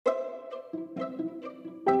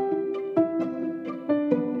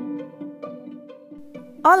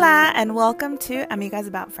Hola, and welcome to Amigas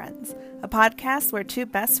About Friends, a podcast where two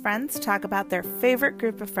best friends talk about their favorite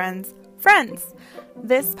group of friends, friends.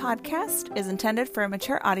 This podcast is intended for a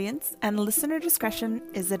mature audience, and listener discretion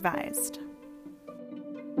is advised.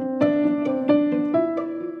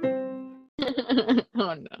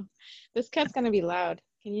 Oh no. This cat's gonna be loud.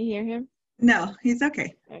 Can you hear him? No, he's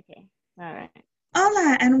okay. Okay. All right.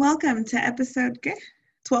 Hola, and welcome to episode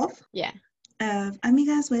 12 Yeah. of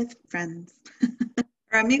Amigas with Friends.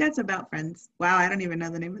 Or Amigas About Friends. Wow, I don't even know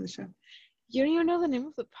the name of the show. You don't even know the name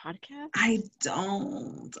of the podcast? I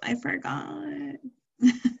don't. I forgot.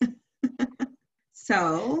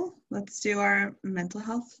 So, let's do our mental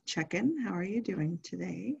health check-in. How are you doing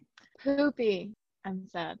today? Poopy. I'm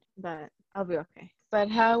sad, but I'll be okay. But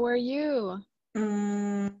how are you?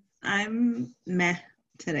 I'm meh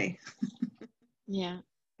today. Yeah.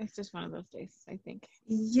 It's just one of those days, I think.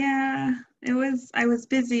 Yeah, I was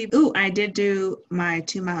busy. Ooh, I did do my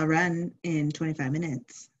 2-mile run in 25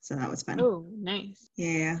 minutes. So that was fun. Oh, nice.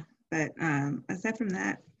 Yeah, but aside from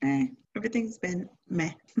that, everything's been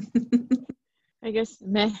meh. I guess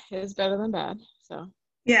meh is better than bad, so.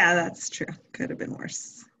 Yeah, that's true. Could have been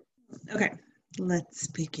worse. Okay, let's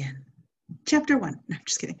begin. Chapter 1. No, I'm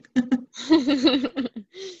just kidding.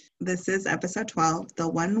 This is episode 12, the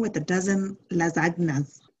one with the dozen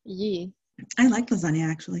lasagnas. Yee. I like lasagna,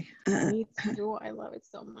 actually. Me too. I love it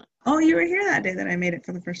so much. Oh, you were here that day that I made it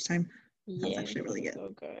for the first time. Yeah, actually really good.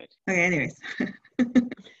 So good. Okay, anyways.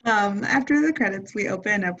 After the credits, we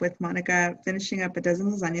open up with Monica finishing up a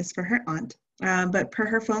dozen lasagnas for her aunt. But per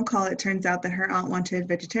her phone call, it turns out that her aunt wanted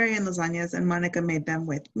vegetarian lasagnas and Monica made them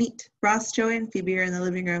with meat. Ross, Joey, and Phoebe are in the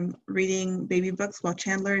living room reading baby books while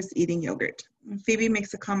Chandler is eating yogurt. Phoebe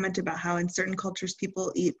makes a comment about how in certain cultures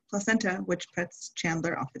people eat placenta, which puts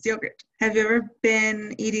Chandler off his yogurt. Have you ever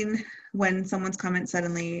been eating when someone's comment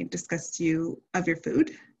suddenly disgusts you of your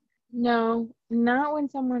food? No, not when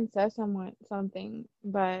someone says something,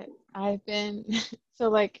 but I've been so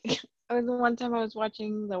like I was the one time I was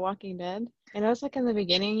watching The Walking Dead, and it was like in the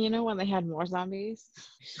beginning, you know, when they had more zombies,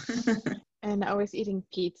 and I was eating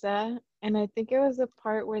pizza, and I think it was the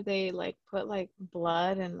part where they like put like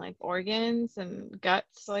blood and like organs and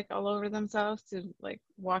guts like all over themselves to like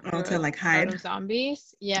walk through to like a crowd hide. of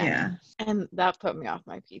zombies. Yeah. And that put me off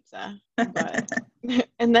my pizza. But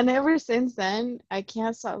and then ever since then, I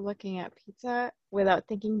can't stop looking at pizza without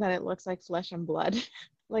thinking that it looks like flesh and blood.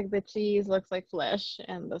 Like the cheese looks like flesh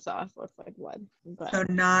and the sauce looks like blood. But So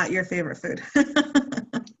not your favorite food.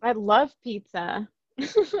 I love pizza.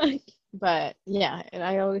 But yeah, and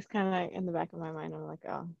I always kind of in the back of my mind, I'm like,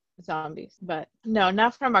 oh, zombies. But no,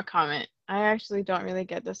 not from a comment. I actually don't really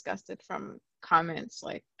get disgusted from comments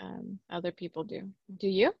like other people do. Do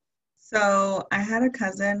you? So I had a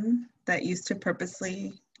cousin that used to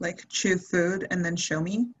purposely like chew food and then show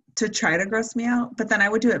me to try to gross me out, but then I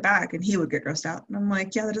would do it back and he would get grossed out. And I'm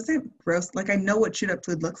like, yeah, that doesn't gross. Like I know what chewed up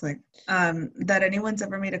food looks like. That anyone's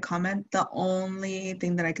ever made a comment, the only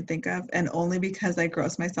thing that I could think of, and only because I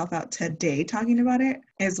grossed myself out today talking about it,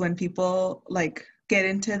 is when people like get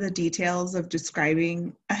into the details of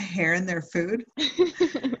describing a hair in their food.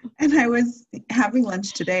 And I was having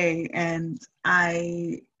lunch today and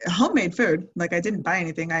homemade food, like I didn't buy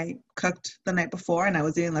anything. I cooked the night before and I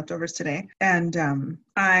was eating leftovers today. And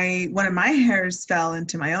one of my hairs fell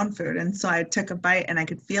into my own food. And so I took a bite and I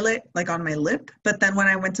could feel it like on my lip. But then when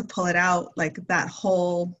I went to pull it out, like that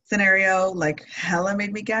whole scenario, like hella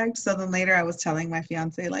made me gagged. So then later I was telling my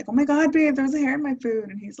fiance like, oh my God, babe, there was a hair in my food.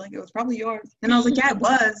 And he's like, it was probably yours. And I was like, yeah, it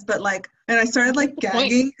was. But like, and I started like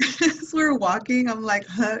gagging as we were walking. I'm like,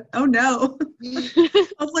 huh? Oh no. I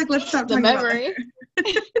was like, let's stop talking about that.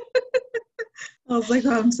 I was like,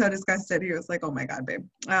 oh, I'm so disgusted. He was like, oh my God, babe.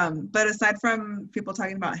 But aside from people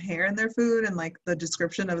talking about hair in their food and like the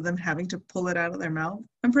description of them having to pull it out of their mouth,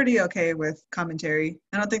 I'm pretty okay with commentary.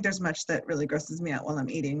 I don't think there's much that really grosses me out while I'm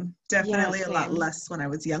eating. Definitely a lot less when I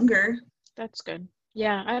was younger. That's good.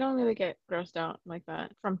 Yeah, I don't really get grossed out like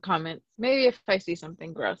that from comments. Maybe if I see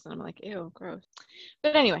something gross and I'm like, ew, gross.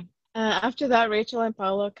 But anyway, after that, Rachel and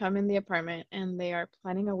Paolo come in the apartment and they are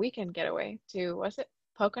planning a weekend getaway to, was it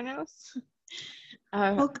Poconos?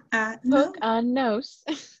 Poconos.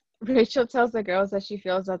 Rachel tells the girls that she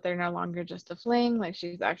feels that they're no longer just a fling, like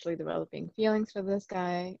she's actually developing feelings for this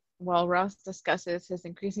guy. While Ross discusses his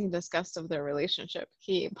increasing disgust of their relationship,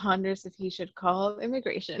 he ponders if he should call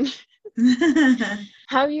immigration.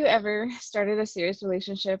 Have you ever started a serious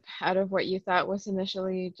relationship out of what you thought was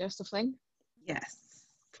initially just a fling? Yes,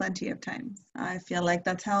 plenty of times. I feel like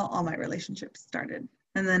that's how all my relationships started.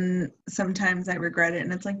 And then sometimes I regret it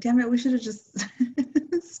and it's like, damn it, we should have just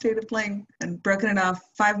stayed up playing and broken it off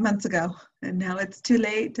 5 months ago. And now it's too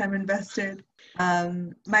late. I'm invested.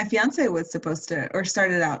 My fiance was supposed to, or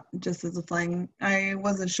started out just as a fling. I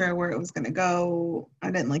wasn't sure where it was going to go.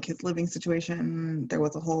 I didn't like his living situation. There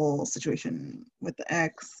was a whole situation with the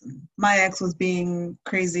ex. My ex was being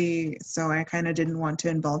crazy, so I kind of didn't want to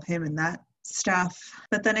involve him in that stuff.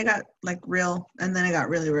 But then it got like real, and then it got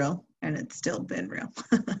really real, and it's still been real.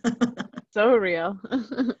 So real.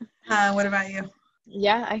 What about you?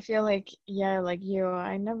 Yeah, I feel like, yeah, like you,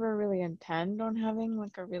 I never really intend on having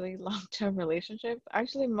like a really long-term relationship.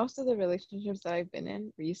 Actually, most of the relationships that I've been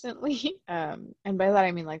in recently, and by that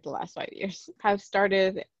I mean like the last 5 years, have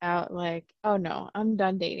started out like, oh no, I'm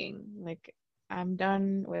done dating. Like, I'm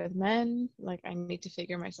done with men. Like, I need to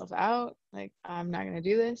figure myself out. Like, I'm not gonna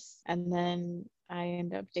do this. And then I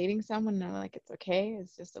end up dating someone and I'm like, it's okay,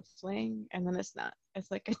 it's just a fling. And then it's not.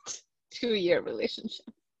 It's like a 2-year relationship.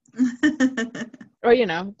 Or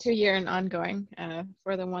 2-year and ongoing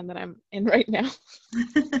for the one that I'm in right now.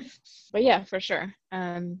 But yeah, for sure.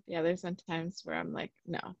 Yeah, there's some times where I'm like,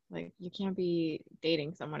 no, like you can't be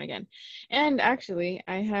dating someone again. And actually,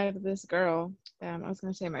 I had this girl, I was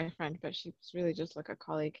gonna say my friend, but she was really just like a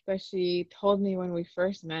colleague. But she told me when we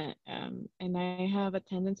first met, and I have a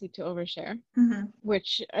tendency to overshare,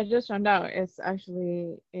 which I just found out is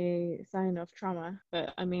actually a sign of trauma.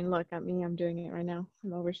 But I mean, look at me, I'm doing it right now.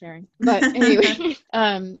 I'm oversharing. But anyway,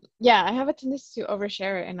 yeah, I have a tendency to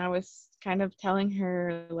overshare it, and I was kind of telling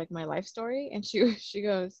her like my life story, and she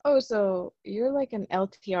goes, oh, so you're like an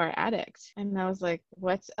LTR addict. And I was like,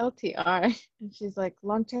 what's LTR? And she's like,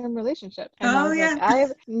 long-term relationship. And I was like,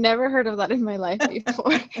 I've never heard of that in my life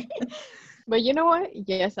before. But you know what,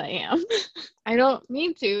 yes I am. I don't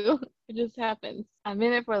mean to, it just happens. I'm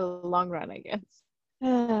in it for the long run, I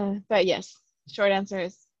guess. But yes, short answer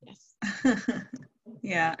is yes.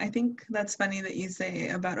 Yeah, I think that's funny that you say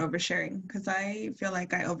about oversharing, because I feel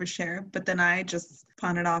like I overshare, but then I just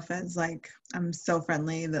pawn it off as like I'm so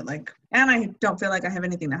friendly that like, and I don't feel like I have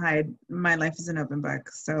anything to hide. My life is an open book,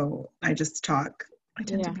 so I just talk. I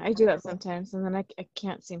do that sometimes, and then I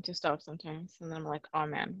can't seem to stop sometimes, and then I'm like, oh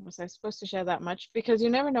man, was I supposed to share that much? Because you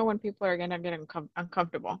never know when people are gonna get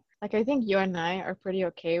uncomfortable. Like, I think you and I are pretty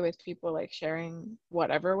okay with people like sharing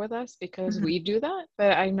whatever with us because we do that,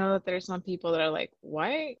 but I know that there's some people that are like,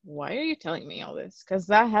 why are you telling me all this? Because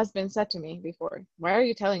that has been said to me before. Why are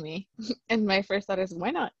you telling me? And my first thought is,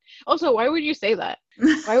 why not? Also, why would you say that?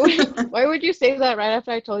 Why would you say that right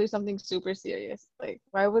after I told you something super serious? Like,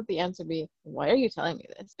 why would the answer be, why are you telling me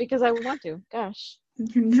this? Because I want to. Gosh.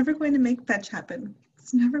 You're never going to make fetch happen.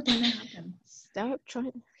 It's never going to happen. Stop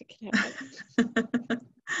trying to make it happen.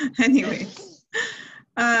 Anyway,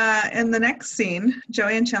 in the next scene,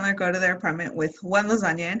 Joey and Chandler go to their apartment with one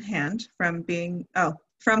lasagna in hand from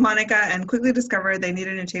Monica, and quickly discover they need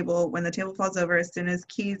a new table when the table falls over as soon as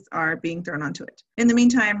keys are being thrown onto it. In the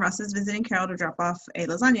meantime, Ross is visiting Carol to drop off a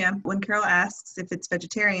lasagna. When Carol asks if it's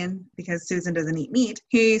vegetarian because Susan doesn't eat meat,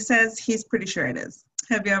 he says he's pretty sure it is.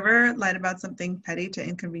 Have you ever lied about something petty to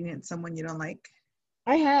inconvenience someone you don't like?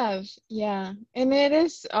 I have, yeah. And it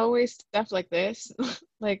is always stuff like this,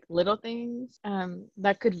 like little things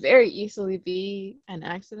that could very easily be an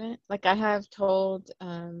accident. Like I have told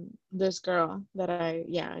this girl that I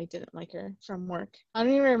didn't like her from work. I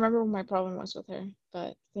don't even remember what my problem was with her,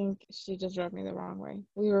 but I think she just rubbed me the wrong way.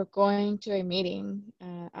 We were going to a meeting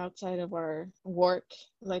outside of our work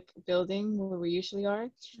like building where we usually are,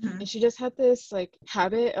 and she just had this like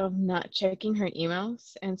habit of not checking her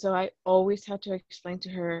emails, and so I always had to explain to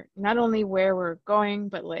her not only where we're going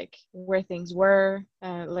but like where things were.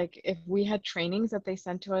 Like if we had trainings that they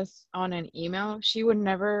sent to us on an email, she would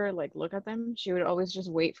never like look at them. She would always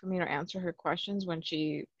just wait for me to answer her questions when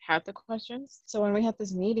she had the questions. So when we had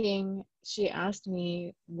this meeting, she asked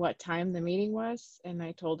me what time the meeting was, and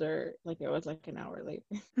I told her like it was like an hour late.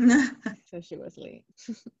 So she was late.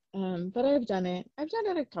 But I've done it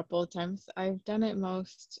a couple of times. I've done it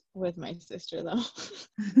most with my sister though.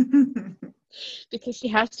 Because she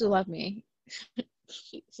has to love me.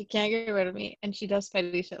 She can't get rid of me, and she does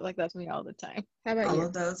petty shit like that to me all the time. How about you? All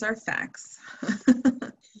of those are facts.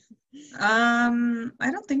 I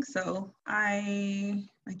don't think so. I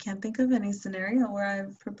can't think of any scenario where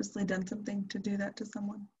I've purposely done something to do that to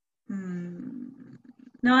someone.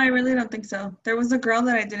 No, I really don't think so. There was a girl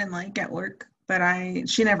that I didn't like at work, but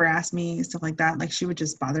she never asked me stuff like that. Like she would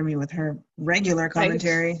just bother me with her regular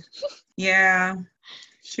commentary. Yeah.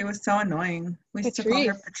 She was so annoying. We used to call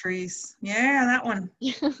her Patrice. Yeah, that one.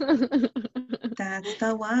 That's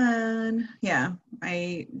the one. Yeah,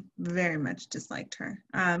 I very much disliked her.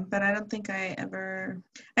 But I don't think I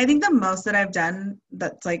think the most that I've done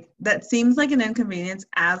that seems like an inconvenience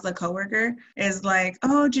as a coworker is like,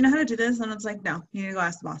 oh, do you know how to do this? And it's like, no, you need to go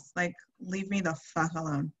ask the boss. Like, leave me the fuck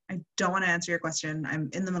alone. I don't want to answer your question. I'm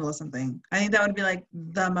in the middle of something. I think that would be like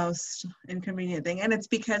the most inconvenient thing. And it's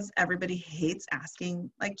because everybody hates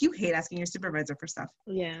asking, like you hate asking your supervisor for stuff.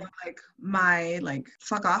 Yeah. But like my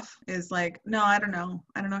fuck off is like, no, I don't know.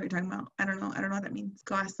 I don't know what you're talking about. I don't know what that means.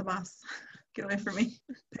 Go ask the boss. Get away from me,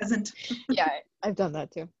 peasant. Yeah, I've done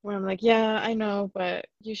that too. Where I'm like, yeah, I know, but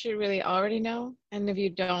you should really already know. And if you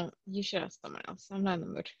don't, you should ask someone else. I'm not in the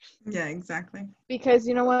mood. Yeah, exactly. Because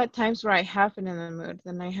you know what? Times where I have been in the mood,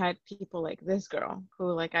 then I had people like this girl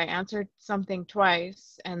who I answered something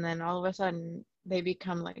twice, and then all of a sudden they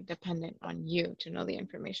become dependent on you to know the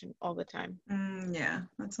information all the time. Yeah,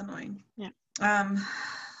 that's annoying. Yeah.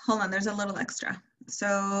 Hold on, there's a little extra.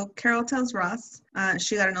 So Carol tells Ross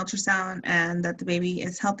she got an ultrasound and that the baby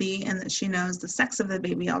is healthy and that she knows the sex of the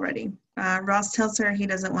baby already. Ross tells her he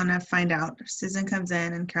doesn't want to find out. Susan comes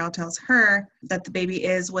in and Carol tells her that the baby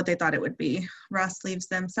is what they thought it would be. Ross leaves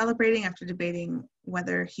them celebrating after debating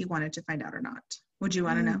whether he wanted to find out or not. Would you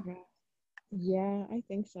want to know? Yeah, I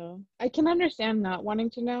think so. I can understand not wanting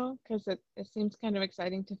to know because it seems kind of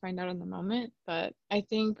exciting to find out in the moment. But I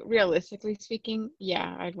think realistically speaking,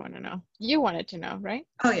 yeah, I'd want to know. You wanted to know, right?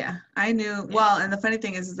 Oh, yeah. I knew. Well, and the funny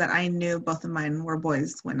thing is that I knew both of mine were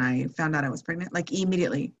boys when I found out I was pregnant. Like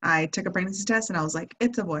immediately. I took a pregnancy test and I was like,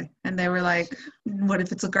 it's a boy. And they were like, what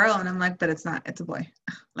if it's a girl? And I'm like, but it's not. It's a boy.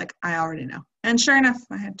 Like, I already know. And sure enough,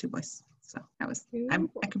 I had 2 boys. So I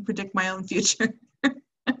can predict my own future.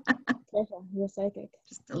 Careful, you're psychic.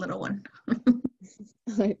 Just a little one.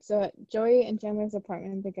 Alright, so at Joey and Chandler's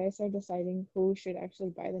apartment, the guys are deciding who should actually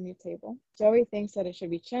buy the new table. Joey thinks that it should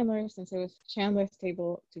be Chandler since it was Chandler's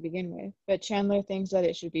table to begin with, but Chandler thinks that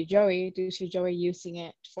it should be Joey due to Joey using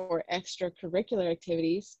it for extracurricular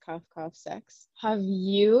activities, cough, cough, sex. Have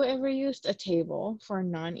you ever used a table for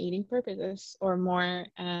non-eating purposes, or more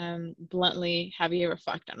bluntly, have you ever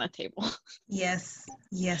fucked on a table? Yes,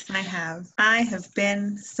 I have. I have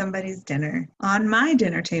been somebody's dinner on my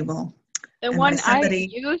dinner table. The and one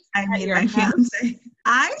somebody, I mean my fiance.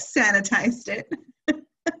 I sanitized it.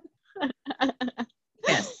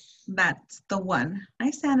 Yes, that's the one. I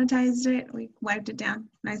sanitized it. We wiped it down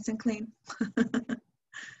nice and clean.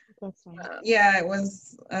 That's fine. Yeah, it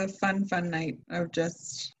was a fun night of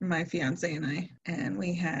just my fiance and I, and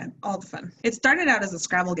we had all the fun. It started out as a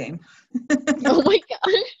Scrabble game. Oh my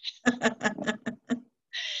gosh.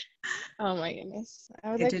 Oh my goodness.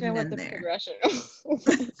 I would like to know what the progression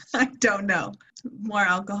was. I don't know. More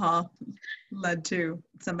alcohol led to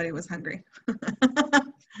somebody was hungry.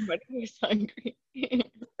 Somebody was hungry.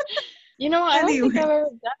 You know, I don't think I've ever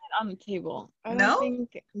done it on the table.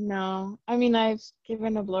 No. I mean, I've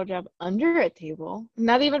given a blowjob under a table.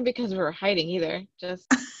 Not even because we were hiding either.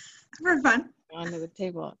 Just for fun. Under the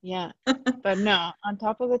table, yeah. But no, on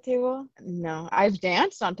top of the table, no. I've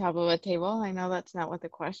danced on top of a table. I know that's not what the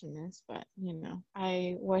question is, but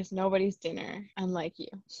I was nobody's dinner, unlike you.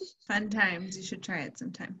 Fun times. You should try it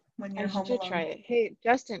sometime when you're home alone. I should try it. Hey,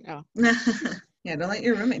 Justin, Yeah, don't let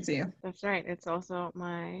your roommate see you. That's right. It's also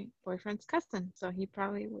my boyfriend's cousin, so he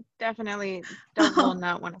probably would definitely will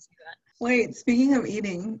not want to see that. Wait, speaking of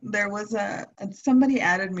eating, there was somebody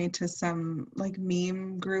added me to some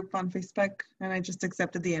meme group on Facebook, and I just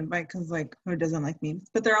accepted the invite because who doesn't like memes?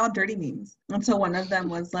 But they're all dirty memes. And so one of them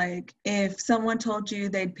was if someone told you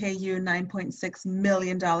they'd pay you $9.6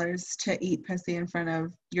 million to eat pussy in front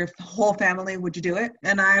of your whole family, would you do it?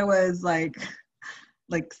 And I was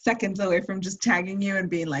seconds away from just tagging you and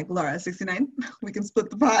being like, Laura, 69, we can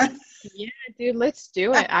split the pot. Yeah, dude, let's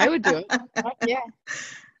do it. I would do it. Fuck yeah.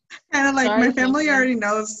 And my family already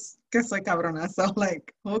knows que soy cabrona, so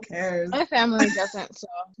who cares? My family doesn't, so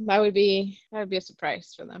that would be a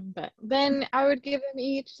surprise for them. But then I would give them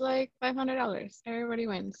each $500. Everybody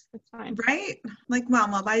wins. It's fine. Right?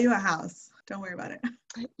 Mom, I'll buy you a house. Don't worry about it.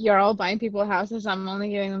 You're all buying people houses. I'm only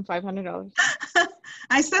giving them $500.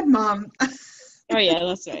 I said mom. Oh yeah,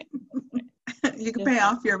 that's right. You can pay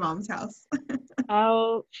off your mom's house.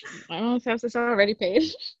 My mom's house is already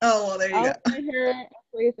paid. Oh, well, there you go. I'll buy her a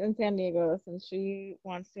place in San Diego since she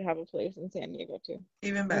wants to have a place in San Diego too.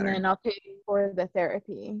 Even better. And then I'll pay for the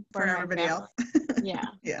therapy for everybody else. Yeah.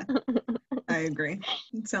 Yeah. I agree.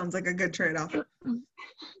 It sounds like a good trade-off.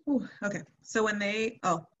 Ooh, okay. So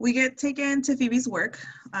we get taken to Phoebe's work.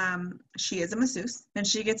 She is a masseuse, and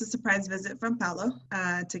she gets a surprise visit from Paolo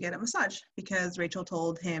to get a massage because Rachel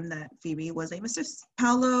told him that Phoebe was a masseuse.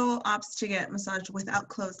 Paolo opts to get massaged without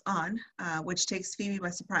clothes on, which takes Phoebe by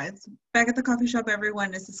surprise. Back at the coffee shop,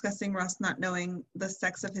 everyone is discussing Ross not knowing the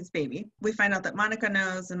sex of his baby. We find out that Monica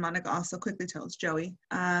knows, and Monica also quickly tells Joey.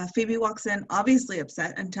 Phoebe walks in, obviously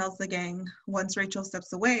upset, and tells the gang once Rachel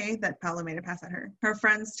steps away that Paolo made a pass at her. Her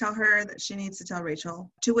friends tell her that she needs to tell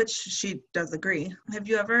Rachel, to which she does agree. Have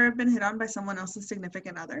you ever been hit on by someone else's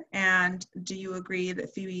significant other? And do you agree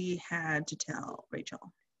that Phoebe had to tell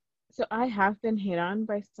Rachel? So I have been hit on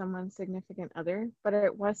by someone's significant other, but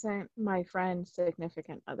it wasn't my friend's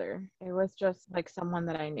significant other. It was just like someone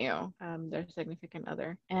that I knew, their significant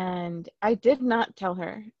other. And I did not tell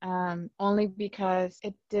her, only because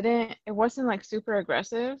it wasn't like super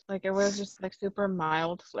aggressive. Like it was just like super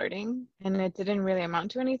mild flirting, and it didn't really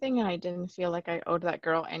amount to anything. And I didn't feel like I owed that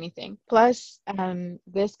girl anything. Plus,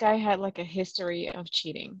 this guy had like a history of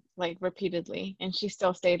cheating, like repeatedly, and she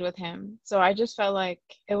still stayed with him. So I just felt like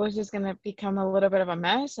it was just going to become a little bit of a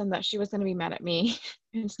mess and that she was going to be mad at me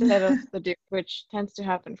instead of the dude, which tends to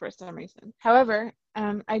happen for some reason. However,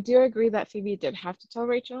 I do agree that Phoebe did have to tell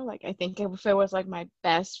Rachel. Like, I think if it was like my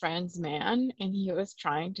best friend's man and he was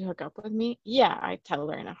trying to hook up with me, yeah, I'd tell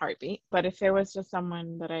her in a heartbeat. But if it was just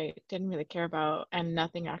someone that I didn't really care about and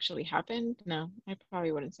nothing actually happened, no, I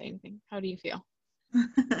probably wouldn't say anything. How do you feel?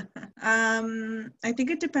 I think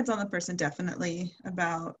it depends on the person, definitely,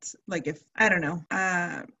 about like if I don't know.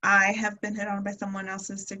 I have been hit on by someone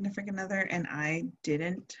else's significant other and I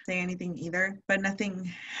didn't say anything either, but nothing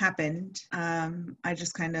happened. I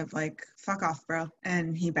just kind of like, fuck off, bro,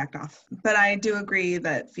 and he backed off. But I do agree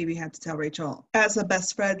that Phoebe had to tell Rachel as a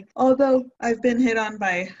best friend. Although I've been hit on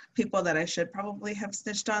by people that I should probably have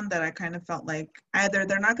snitched on, that I kind of felt like either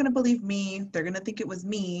they're not going to believe me, they're going to think it was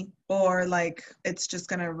me, or like it's just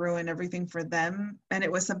going to ruin everything for them. And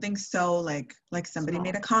it was something so like somebody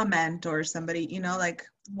made a comment or somebody, like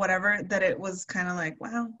whatever, that it was kind of like,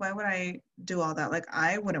 wow, why would I do all that? Like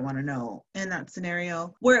I wouldn't want to know in that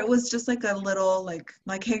scenario, where it was just like a little like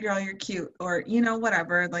hey girl, you're cute, or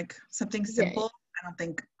whatever, like something simple. Yeah. I don't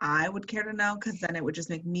think I would care to know, because then it would just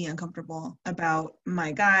make me uncomfortable about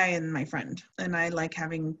my guy and my friend. And I like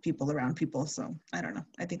having people around people. So I don't know.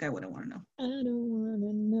 I think I wouldn't want to know. I don't want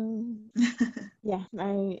to know. Yeah,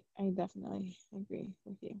 I definitely agree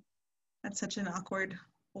with you. That's such an awkward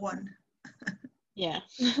one. Yeah.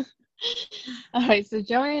 All right, so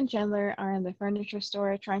Joey and Chandler are in the furniture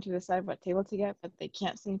store trying to decide what table to get, but they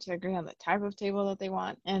can't seem to agree on the type of table that they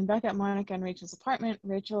want. And back at Monica and Rachel's apartment,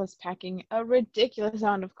 Rachel is packing a ridiculous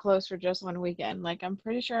amount of clothes for just one weekend. Like, I'm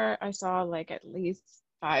pretty sure I saw like at least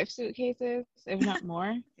 5 suitcases, if not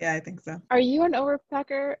more. Yeah, I think so. Are you an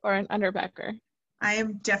overpacker or an underpacker? I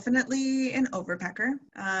am definitely an overpacker.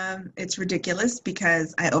 It's ridiculous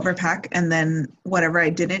because I overpack and then whatever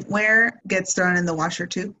I didn't wear gets thrown in the washer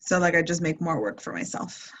too. So like I just make more work for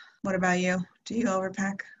myself. What about you? Do you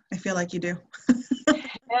overpack? I feel like you do.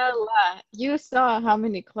 Ella, you saw how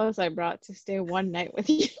many clothes I brought to stay one night with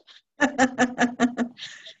you. I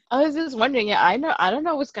was just wondering, yeah, I don't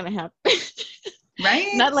know what's gonna happen. Right?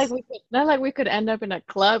 Not like we could end up in a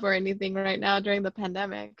club or anything right now during the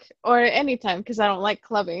pandemic, or anytime, because I don't like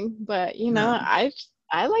clubbing. But No.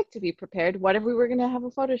 I like to be prepared. What if we were gonna have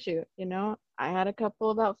a photo shoot? I had a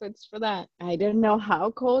couple of outfits for that. I didn't know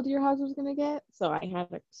how cold your house was gonna get, so I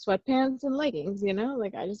had like sweatpants and leggings.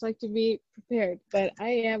 Like I just like to be prepared. But I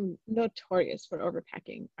am notorious for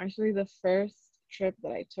overpacking. Actually, the first trip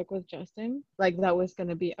that I took with Justin, like that was going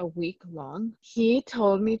to be a week long. He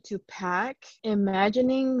told me to pack,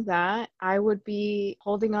 imagining that I would be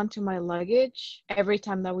holding on to my luggage every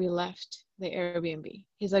time that we left the Airbnb.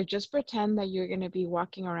 He's like, just pretend that you're going to be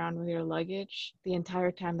walking around with your luggage the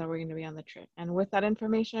entire time that we're going to be on the trip. And with that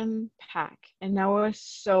information, pack. And now I was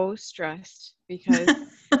so stressed because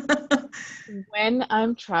when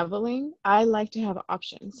I'm traveling, I like to have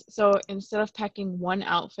options. So instead of packing one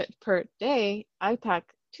outfit per day, I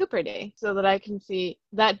pack 2 per day so that I can see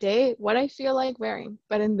that day what I feel like wearing.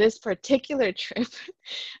 But in this particular trip,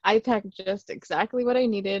 I packed just exactly what I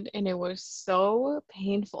needed, and it was so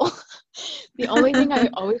painful. The only thing I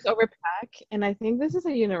always overpack, and I think this is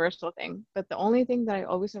a universal thing, but the only thing that I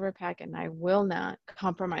always overpack, and I will not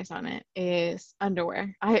compromise on it, is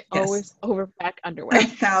underwear. I always overpack underwear.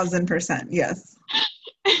 1,000%, yes.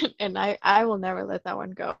 And I will never let that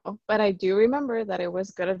one go. But I do remember that it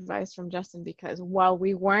was good advice from Justin, because while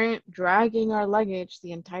we weren't dragging our luggage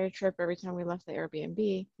the entire trip every time we left the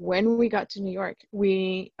Airbnb, when we got to New York,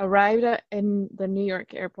 we arrived in the New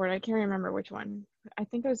York airport. I can't remember which one. I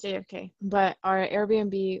think it was JFK, but our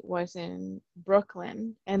Airbnb was in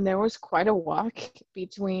Brooklyn, and there was quite a walk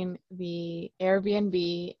between the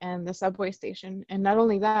Airbnb and the subway station. And not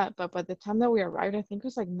only that, but by the time that we arrived, I think it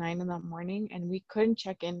was like 9 in the morning, and we couldn't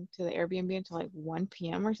check into the Airbnb until like 1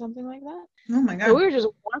 p.m. or something like that. Oh my So God. we were just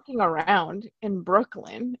walking around in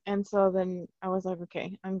Brooklyn. And so then I was like,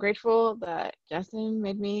 okay, I'm grateful that Justin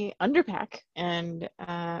made me underpack and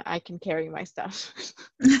I can carry my stuff.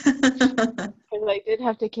 Because I did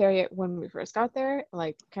have to carry it when we first got there,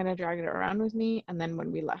 like kind of drag it around with me, and then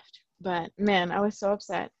when we left. But man, I was so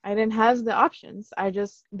upset. I didn't have the options.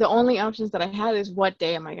 The only options that I had is what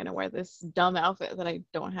day am I going to wear this dumb outfit that I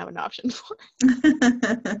don't have an option for.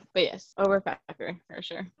 But yes, overpacker for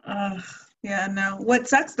sure. Ugh, yeah, no. What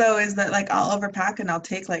sucks though is that like I'll overpack and I'll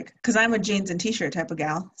take like, because I'm a jeans and t-shirt type of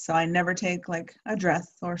gal, so I never take like a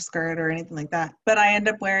dress or skirt or anything like that. But I end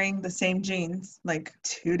up wearing the same jeans like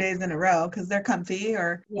 2 days in a row because they're comfy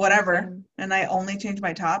or Yeah, whatever. same. And I only change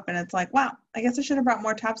my top, and it's like, wow, I guess I should have brought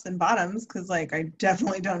more tops than bottoms because like I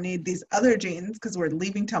definitely don't need these other jeans because we're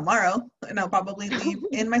leaving tomorrow, and I'll probably leave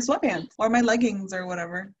in my sweatpants or my leggings or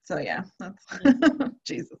whatever. So yeah, that's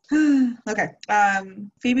Jesus. Okay.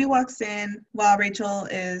 Phoebe walks in while Rachel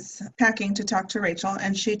is packing to talk to Rachel,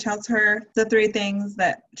 and she tells her the 3 things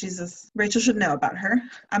that Rachel should know about her.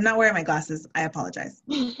 I'm not wearing my glasses. I apologize.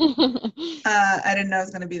 I didn't know it was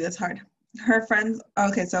going to be this hard. Her friends,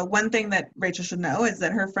 okay, so one thing that Rachel should know is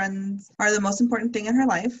that her friends are the most important thing in her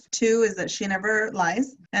life. 2 is that she never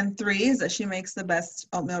lies. And 3 is that she makes the best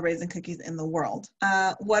oatmeal raisin cookies in the world.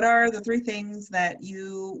 What are the 3 things that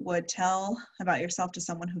you would tell about yourself to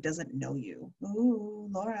someone who doesn't know you? Ooh,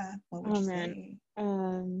 Laura, what would Oh you man.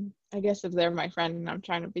 say? I guess if they're my friend and I'm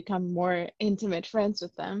trying to become more intimate friends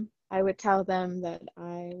with them, I would tell them that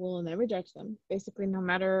I will never judge them. Basically, no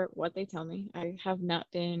matter what they tell me, I have not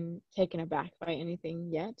been taken aback by anything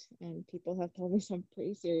yet, and people have told me some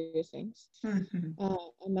pretty serious things. Mhm.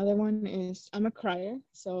 Another one is I'm a crier,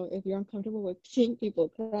 so if you're uncomfortable with seeing people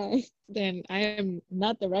cry, then I am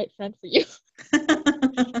not the right friend for you.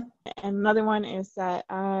 And another one is that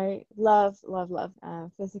I love, love, love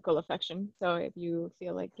physical affection. So if you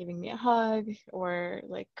feel like giving me a hug or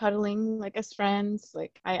like cuddling like as friends,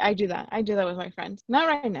 like I do that. I do that with my friends. Not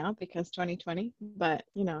right now because 2020, but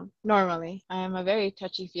you know, normally I am a very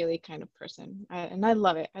touchy-feely kind of person. And I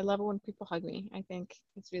love it. I love it when people hug me. I think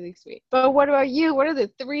it's really sweet. But what about you? What are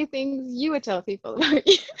the 3 things you would tell people about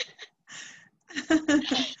you?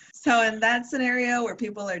 So in that scenario where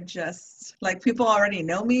people are just like, people already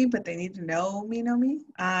know me, but they need to know me,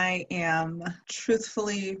 I am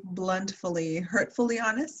truthfully, bluntly, hurtfully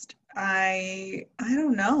honest. I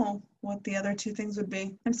don't know what the other 2 things would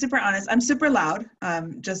be. I'm super honest. I'm super loud,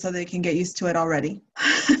 just so they can get used to it already.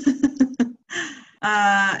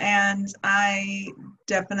 And I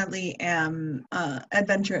definitely am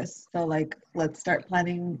adventurous. So like, let's start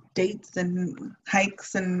planning dates and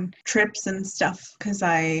hikes and trips and stuff because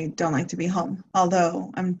I don't like to be home.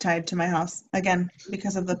 Although I'm tied to my house again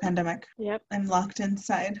because of the pandemic. Yep. I'm locked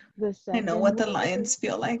inside. The I know second what the wave. lions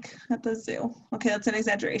feel like at the zoo. Okay, that's an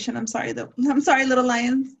exaggeration. I'm sorry, I'm sorry, little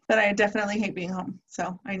lions, but I definitely hate being home.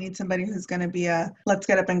 So I need somebody who's going to be a let's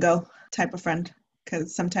get up and go type of friend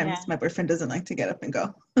because sometimes Yeah. my boyfriend doesn't like to get up and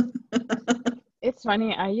go. It's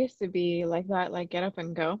funny, I used to be like that, like get up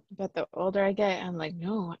and go. But the older I get, I'm like,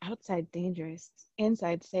 no, outside dangerous,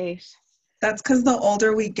 inside safe. That's because the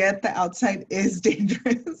older we get, the outside is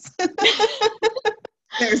dangerous.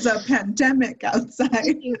 There's a pandemic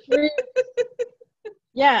outside.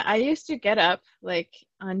 Yeah, I used to get up like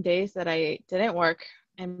on days that I didn't work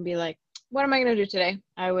and be like, what am I going to do today?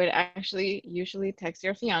 I would actually usually text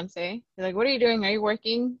your fiance. Be like, what are you doing? Are you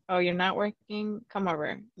working? Oh, you're not working? Come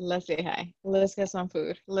over. Let's say hi. Let's get some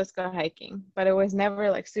food. Let's go hiking. But it was never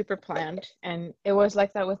like super planned. And it was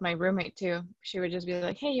like that with my roommate too. She would just be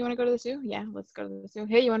like, hey, you want to go to the zoo? Yeah, let's go to the zoo.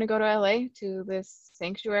 Hey, you want to go to LA to this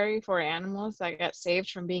sanctuary for animals that got saved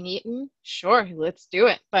from being eaten? Sure, let's do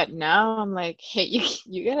it. But now I'm like, hey,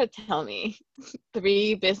 you gotta tell me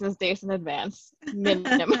 3 business days in advance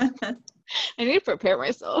minimum. I need to prepare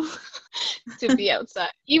myself to be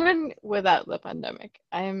outside, even without the pandemic.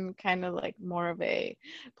 I'm kind of like more of a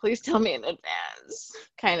please tell me in advance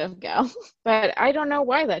kind of gal. But I don't know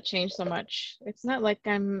why that changed so much. It's not like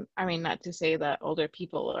I mean, not to say that older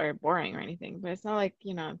people are boring or anything, but it's not like,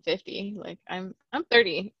 you know, I'm 50. Like I'm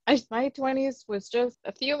 30. My 20s was just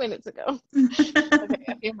a few minutes ago. Okay,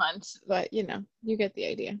 a few months, but you know, you get the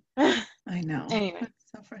idea. I know. Anyway,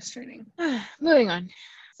 It's so frustrating. moving on.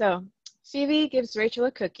 So Phoebe gives Rachel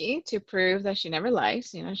a cookie to prove that she never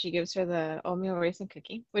lies. You know, she gives her the oatmeal raisin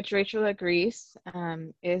cookie, which Rachel agrees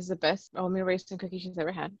is the best oatmeal raisin cookie she's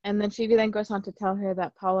ever had. And then Phoebe then goes on to tell her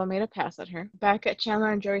that Paolo made a pass at her. Back at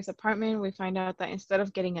Chandler and Joey's apartment, we find out that instead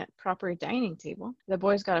of getting a proper dining table, the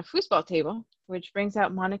boys got a foosball table, which brings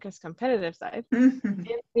out Monica's competitive side. In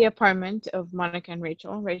the apartment of Monica and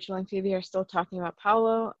Rachel and Phoebe are still talking about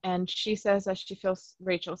Paolo, and Rachel says that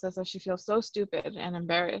she feels so stupid and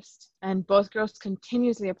embarrassed. And both girls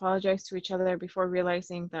continuously apologize to each other before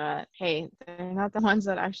realizing that, hey, they're not the ones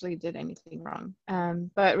that actually did anything wrong.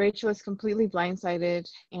 But Rachel is completely blindsided,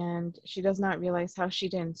 and she does not realize how she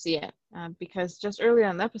didn't see it. Because just earlier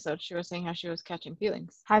in the episode, she was saying how she was catching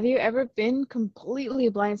feelings. Have you ever been completely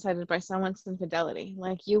blindsided by someone's infidelity?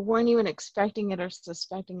 Like, you weren't even expecting it or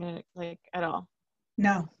suspecting it, like, at all?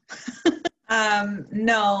 No.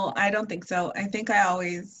 No, I don't think so. I think I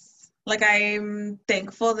always, like, I'm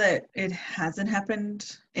thankful that it hasn't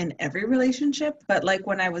happened in every relationship. But like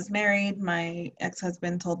when I was married, my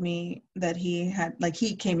ex-husband told me that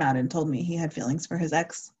he came out and told me he had feelings for his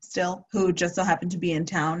ex still, who just so happened to be in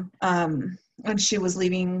town. And she was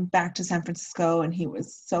leaving back to San Francisco, and he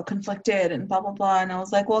was so conflicted and blah, blah, blah. And I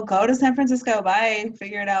was like, well, go to San Francisco. Bye.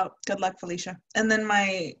 Figure it out. Good luck, Felicia. And then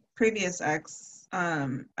my previous ex,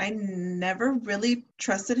 I never really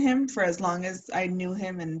trusted him for as long as I knew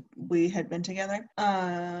him and we had been together.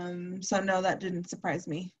 So no, that didn't surprise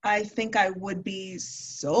me. I think I would be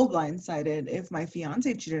so blindsided if my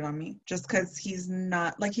fiance cheated on me, just because he's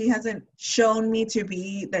not, like, he hasn't shown me to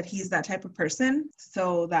be that he's that type of person.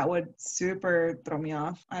 So that would super throw me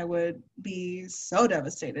off. I would be so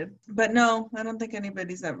devastated. But no, I don't think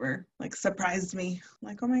anybody's ever like surprised me.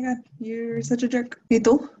 Like, oh my God, you're such a jerk. ¿Y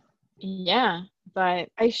tú? Yeah, but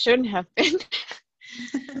I shouldn't have been.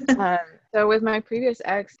 So with my previous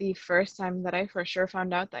ex, the first time that I for sure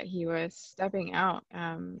found out that he was stepping out,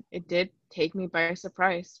 it did take me by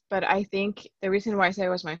surprise. But I think the reason why I say it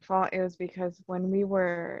was my fault is because when we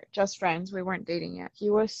were just friends, we weren't dating yet, he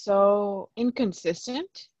was so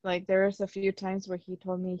inconsistent. Like, there was a few times where he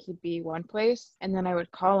told me he'd be one place, and then I would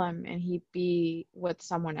call him and he'd be with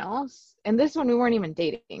someone else. And this one, we weren't even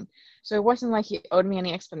dating. So it wasn't like he owed me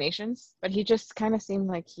any explanations, but he just kind of seemed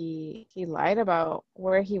like he lied about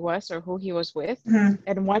where he was or who he was with. Mm-hmm.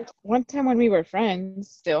 And one time when we were friends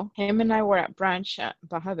still, him and I were at brunch at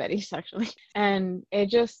Baja Betty's, actually. And it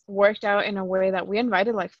just worked out in a way that we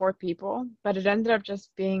invited like 4 people, but it ended up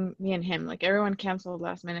just being me and him. Like, everyone canceled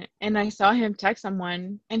last minute. And I saw him text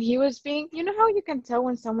someone, and he was being, you know how you can tell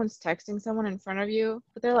when someone's texting someone in front of you,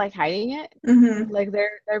 but they're like hiding it? Mm-hmm. Like,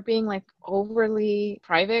 they're being like overly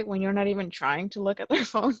private when you're not even trying to look at their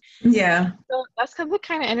phone. Yeah. So that's the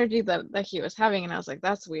kind of energy that he was having, and I was like,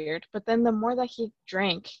 that's weird. But then the more that he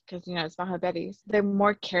drank, because, you know, it's Baja Betty's, the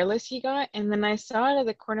more careless he got. And then I saw out of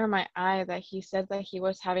the corner of my eye that he said that he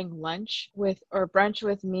was having brunch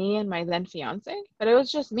with me and my then fiance, but it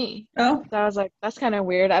was just me. Oh. So I was like, that's kind of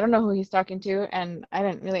weird. I don't know who he's talking to, and I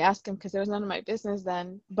didn't really ask him because it was none of my business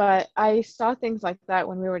then. But I saw things like that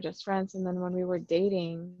when we were just friends, and then when we were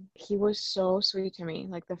dating, he was so sweet to me.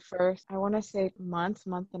 Like, the first, I want to say month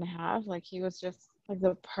and a half, like, he was just like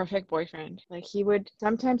the perfect boyfriend. Like, he would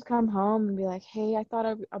sometimes come home and be like, hey, I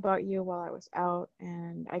thought about you while I was out,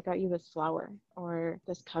 and I got you this flower or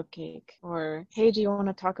this cupcake, or hey, do you want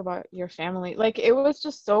to talk about your family? Like, it was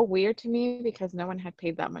just so weird to me because no one had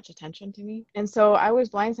paid that much attention to me. And so I was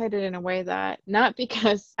blindsided in a way that, not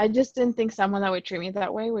because I just didn't think someone that would treat me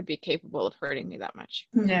that way would be capable of hurting me that much.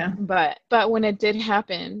 Yeah. But when it did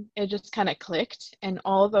happen, it just kind of clicked, and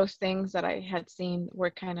all those things that I had seen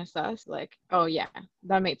were kind of sus. Like, oh yeah,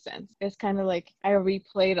 that made sense. It's kind of like I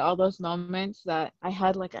replayed all those moments that I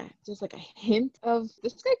had like a hint of,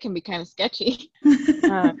 this guy can be kind of sketchy.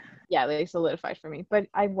 Yeah, they solidified for me. But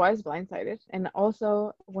I was blindsided. And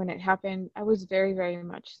also, when it happened, I was very, very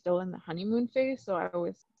much still in the honeymoon phase. So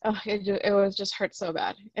it was just hurt so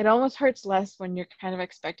bad. It almost hurts less when you're kind of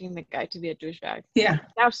expecting the guy to be a douchebag. Yeah. It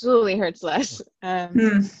absolutely hurts less.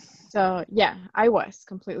 So yeah, I was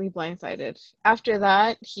completely blindsided. After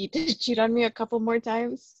that, he did cheat on me a couple more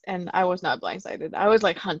times, and I was not blindsided. I was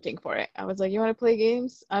like hunting for it. I was like, you want to play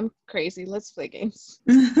games? I'm crazy. Let's play games.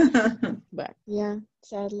 But yeah,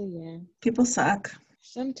 sadly, yeah. People suck.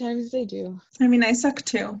 Sometimes they do. I mean, I suck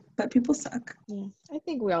too, but people suck. Yeah, I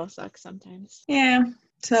think we all suck sometimes. Yeah.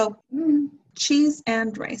 So, cheese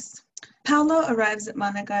and rice. Paolo arrives at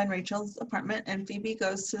Monica and Rachel's apartment, and Phoebe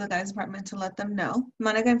goes to the guy's apartment to let them know.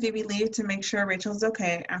 Monica and Phoebe leave to make sure Rachel's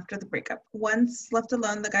okay after the breakup. Once left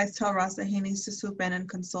alone, the guys tell Ross that he needs to swoop in and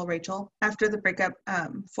console Rachel after the breakup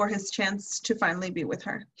for his chance to finally be with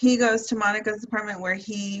her. He goes to Monica's apartment where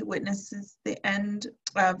he witnesses the end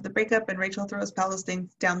of the breakup, and Rachel throws Paolo's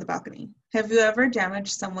things down the balcony. Have you ever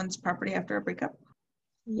damaged someone's property after a breakup?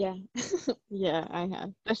 Yeah. Yeah, I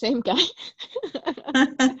have. The same guy.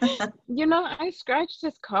 I scratched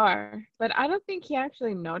his car, but I don't think he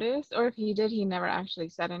actually noticed, or if he did, he never actually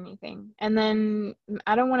said anything. And then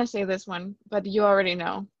I don't want to say this one, but you already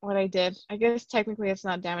know what I did. I guess technically it's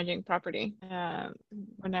not damaging property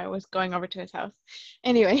when I was going over to his house.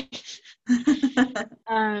 Anyway,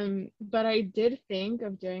 but I did think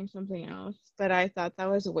of doing something else, but I thought that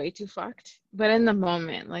was way too fucked. But in the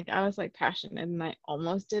moment, like I was like passionate and I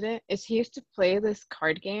almost did it. He used to play this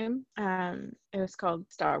card game. It was called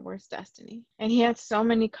Star Wars Destiny. And he had so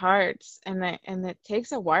many cards and it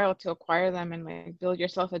takes a while to acquire them and like build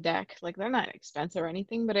yourself a deck. Like they're not expensive or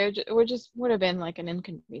anything, but it would have been like an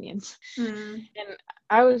inconvenience. And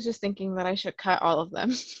I was just thinking that I should cut all of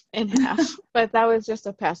them in half. But that was just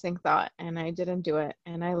a passing thought and I didn't do it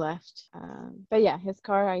and I left. But yeah, his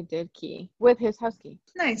car I did key with his house key.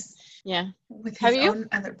 Nice. Yeah. With Have his you? own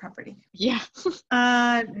other property. Yeah.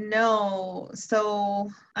 No. So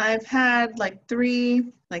I've had like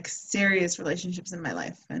 3 like serious relationships in my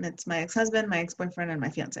life, and it's my ex-husband, my ex-boyfriend, and my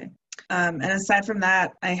fiance. And aside from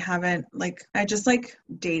that, I haven't I just like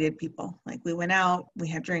dated people. Like we went out, we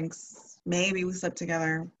had drinks, maybe we slept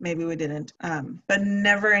together, maybe we didn't. But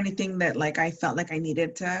never anything that like I felt like I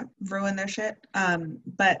needed to ruin their shit.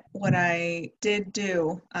 But what I did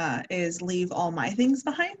do is leave all my things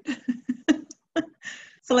behind.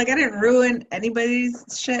 So like I didn't ruin anybody's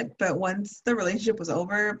shit, but once the relationship was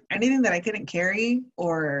over, anything that I couldn't carry,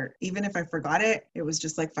 or even if I forgot it, it was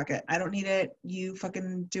just like, fuck it. I don't need it. You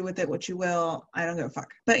fucking do with it what you will. I don't give a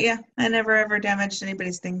fuck. But yeah, I never ever damaged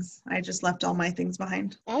anybody's things. I just left all my things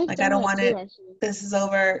behind. I don't want it. Actually. This is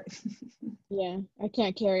over. Yeah, I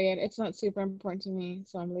can't carry it. It's not super important to me,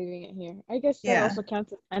 so I'm leaving it here. I guess that also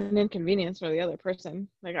counts as an inconvenience for the other person.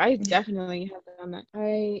 Like I definitely have done that.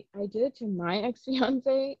 I did it to my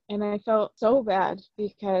ex-fiance and I felt so bad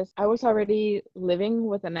because I was already living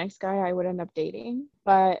with the next guy I would end up dating.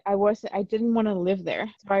 But I didn't want to live there.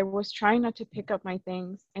 So I was trying not to pick up my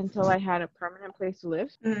things until I had a permanent place to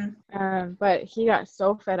live. But he got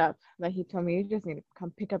so fed up that he told me, you just need to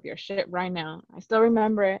come pick up your shit right now. I still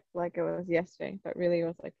remember it like it was yesterday, but really it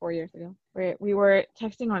was like 4 years ago. We were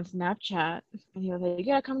texting on Snapchat and he was like, you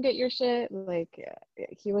gotta come get your shit. Like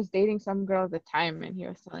he was dating some girl at the time and he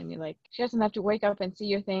was telling me like, she doesn't have to wake up and see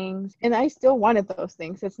your things. And I still wanted those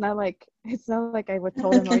things. It's not like I would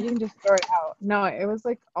tell him, oh, you can just throw it out. No, it was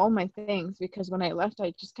like all my things because when I left,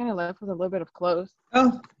 I just kind of left with a little bit of clothes.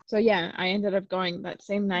 Oh. So yeah, I ended up going that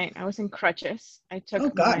same night. I was in crutches. I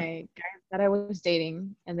took my guy that I was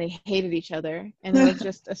dating and they hated each other. And it was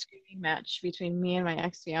just a screaming match between me and my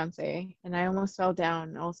ex-fiance. And I almost fell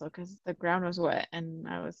down also because the ground was wet and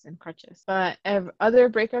I was in crutches. But other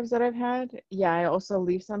breakups that I've had, yeah, I also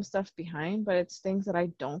leave some stuff behind, but it's things that I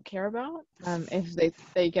don't care about if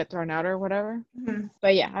they get thrown out or whatever.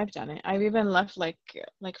 But yeah, I've done it. I've even left like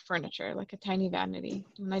furniture, like a tiny vanity.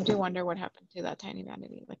 And I do wonder what happened to that tiny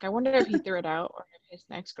vanity. Like I wonder if he threw it out or if his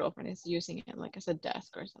next girlfriend is using it like as a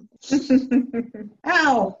desk or something.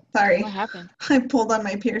 Ow! Sorry. What happened? I pulled on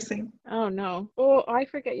my piercing. Oh no. Oh, I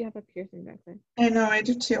forget you have a piercing back there. I know, I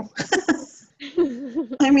do too.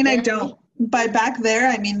 I mean, I don't. By back there,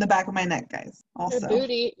 I mean the back of my neck, guys. Also. Your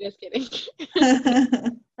booty. Just kidding.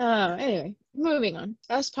 Anyway, moving on.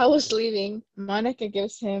 As Paolo's leaving, Monica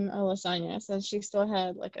gives him a lasagna since she still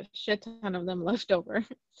had like a shit ton of them left over.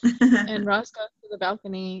 And Ross goes to the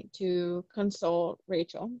balcony to console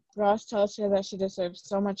Rachel. Ross tells her that she deserves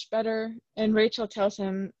so much better, and Rachel tells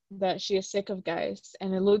him that she is sick of guys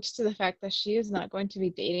and alludes to the fact that she is not going to be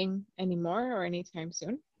dating anymore or anytime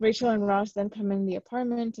soon. Rachel and Ross then come in the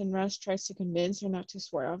apartment and Ross tries to convince her not to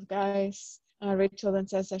swear off guys. Rachel then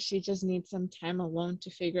says that she just needs some time alone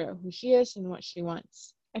to figure out who she is and what she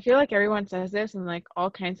wants. I feel like everyone says this in like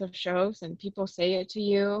all kinds of shows and people say it to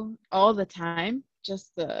you all the time,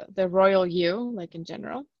 just the royal you, like in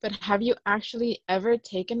general. But have you actually ever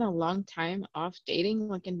taken a long time off dating,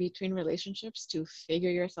 like in between relationships, to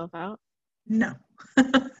figure yourself out? No.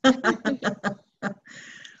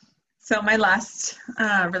 So my last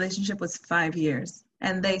relationship was 5 years.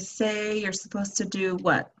 And they say you're supposed to do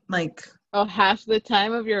what? Like... Oh, half the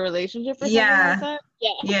time of your relationship or something like that?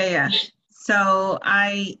 Yeah. So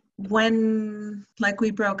I when like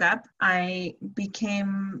we broke up, I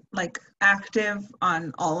became like active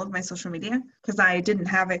on all of my social media because I didn't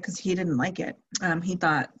have it because he didn't like it. He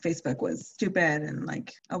thought Facebook was stupid and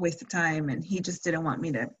like a waste of time, and he just didn't want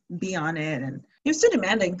me to be on it. And he was too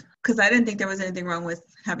demanding because I didn't think there was anything wrong with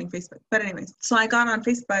having Facebook. But anyways, so I got on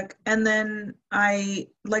Facebook, and then I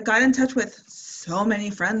like got in touch with so many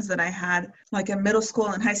friends that I had like in middle school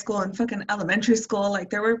and high school and fucking elementary school. Like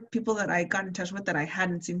there were people that I got in touch with that I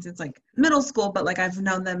hadn't seen since like middle school, but like I've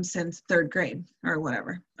known them since third grade or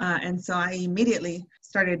whatever. And so I immediately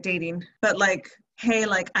started dating, but like, hey,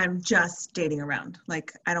 like I'm just dating around.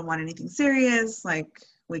 Like I don't want anything serious. Like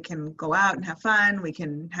we can go out and have fun. We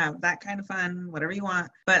can have that kind of fun, whatever you want.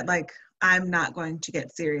 But like, I'm not going to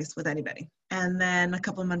get serious with anybody. And then a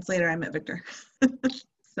couple of months later, I met Victor.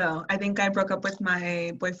 So I think I broke up with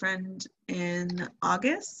my boyfriend in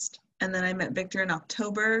August, and then I met Victor in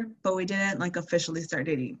October, but we didn't like officially start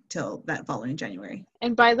dating till that following January.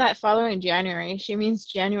 And by that following January, she means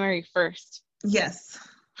January 1st. Yes.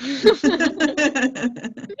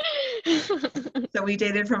 So we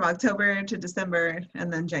dated from October to December,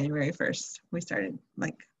 and then January 1st we started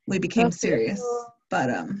like we became That's serious.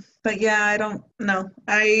 beautiful. But yeah, I don't know.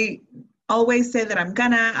 I always say that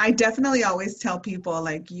I definitely always tell people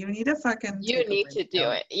like you need to fucking You need to do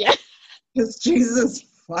it. Yeah. because Jesus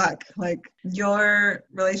fuck, like your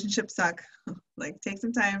relationships suck. Like take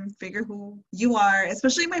some time, figure who you are,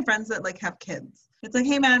 especially my friends that like have kids. It's like,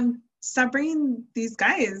 hey man, stop bringing these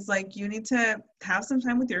guys. Like you need to have some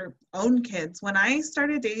time with your own kids. When I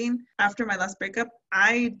started dating after my last breakup,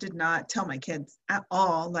 I did not tell my kids at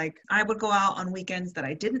all. Like I would go out on weekends that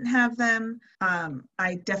I didn't have them.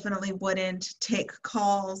 I definitely wouldn't take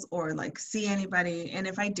calls or like see anybody. And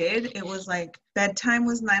if I did, it was like bedtime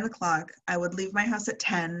was 9:00. I would leave my house at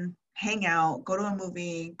 10, hang out, go to a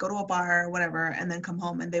movie, go to a bar, whatever, and then come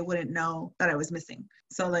home, and they wouldn't know that I was missing.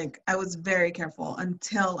 So like I was very careful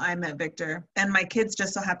until I met Victor. And my kids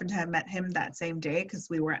just so happened to have met him that same day because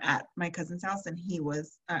we were at my cousin's house, and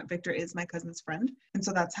Victor is my cousin's friend. And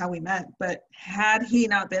so that's how we met. But had he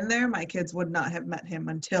not been there, my kids would not have met him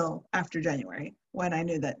until after January, when I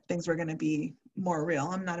knew that things were going to be more real.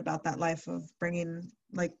 I'm not about that life of bringing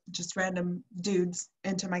like just random dudes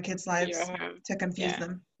into my kids' lives to confuse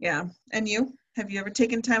them. Yeah. And you? Have you ever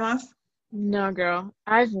taken time off? No, girl.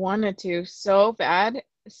 I've wanted to so bad.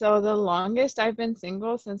 So the longest I've been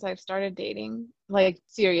single since I've started dating, like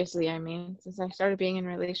seriously, I mean, since I started being in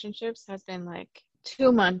relationships has been like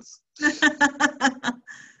 2 months.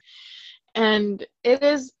 And it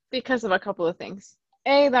is because of a couple of things.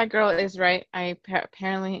 That girl is right. I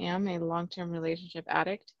apparently am a long-term relationship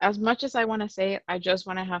addict. As much as I want to say I just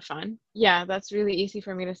want to have fun. Yeah, that's really easy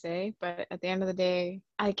for me to say, but at the end of the day,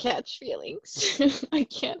 I catch feelings. I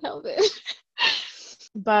can't help it.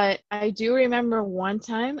 But I do remember one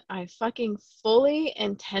time I fucking fully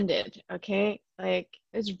intended, okay? Like,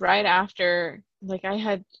 it's right after, like, I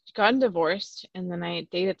had gotten divorced and then I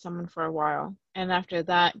dated someone for a while. And after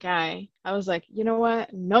that guy, I was like, you know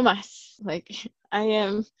what? No mas. Like, I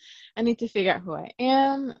need to figure out who I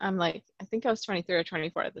am. I'm like, I think I was 23 or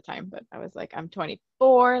 24 at the time, but I was like, I'm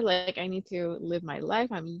 24. Like, I need to live my life.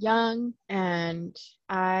 I'm young. And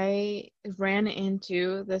I ran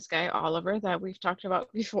into this guy, Oliver, that we've talked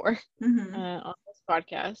about before on this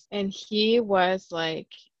podcast. And he was like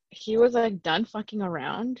done fucking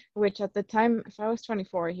around, which at the time, if I was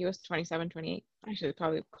 24, he was 27, 28. Actually,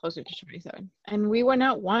 probably closer to 27. And we went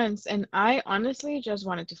out once, and I honestly just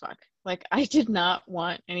wanted to fuck. Like, I did not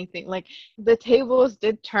want anything. Like, the tables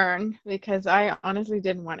did turn because I honestly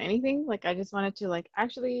didn't want anything. Like, I just wanted to, like,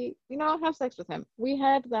 actually, have sex with him. We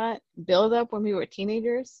had that build up when we were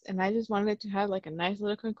teenagers, and I just wanted to have, like, a nice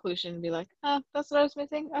little conclusion and be like, that's what I was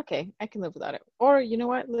missing? Okay, I can live without it. Or, you know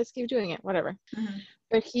what? Let's keep doing it. Whatever.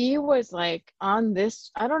 But he was like on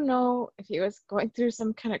this, I don't know if he was going through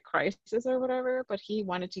some kind of crisis or whatever, but he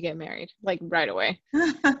wanted to get married like right away,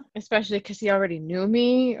 especially because he already knew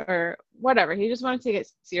me or whatever. He just wanted to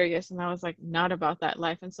get serious. And I was like, not about that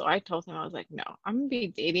life. And so I told him, I was like, no, I'm going to be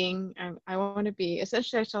dating. I want to be,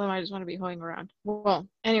 essentially I told him I just want to be hoeing around. Well,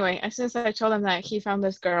 anyway, as soon as I told him that, he found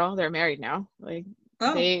this girl, they're married now. Like,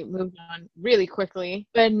 they moved on really quickly,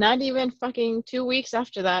 but not even fucking 2 weeks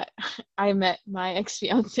after that, I met my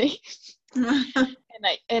ex-fiance.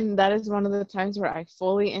 And that is one of the times where I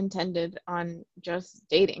fully intended on just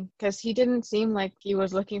dating because he didn't seem like he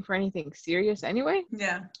was looking for anything serious anyway.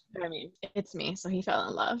 Yeah. I mean, it's me, so he fell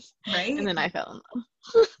in love. Right. And then I fell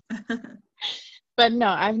in love. But no,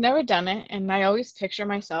 I've never done it, and I always picture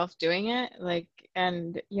myself doing it, like,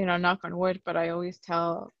 and knock on wood, but I always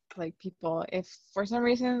tell like people, if for some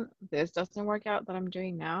reason this doesn't work out that I'm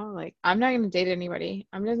doing now, like I'm not gonna date anybody.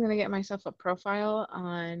 I'm just gonna get myself a profile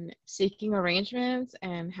on seeking arrangements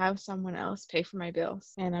and have someone else pay for my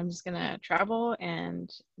bills. And I'm just gonna travel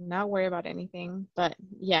and not worry about anything. But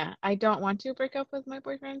yeah, I don't want to break up with my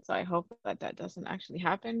boyfriend, so I hope that that doesn't actually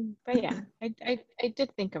happen. But yeah, I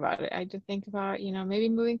did think about it. I did think about, maybe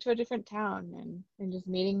moving to a different town and just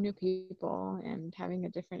meeting new people and having a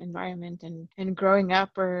different environment and growing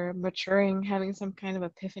up or maturing, having some kind of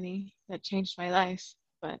epiphany that changed my life.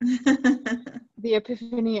 But the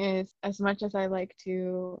epiphany is, as much as I like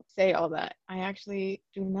to say all that, I actually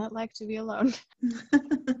do not like to be alone.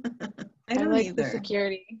 I don't like either. The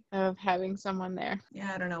security of having someone there.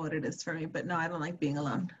 Yeah, I don't know what it is for me, but no, I don't like being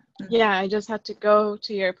alone. Yeah, I just had to go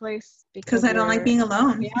to your place because I don't like being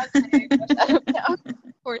alone.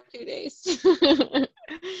 For 2 days.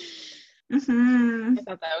 Mm-hmm. I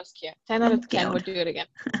thought that was cute. 10 out of 10 would do it again.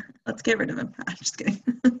 Let's get rid of him. I'm just kidding.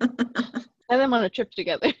 Send them on a trip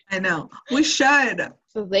together. I know. We should.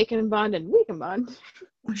 So they can bond and we can bond.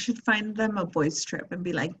 We should find them a boys' trip and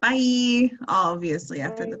be like, bye. Obviously,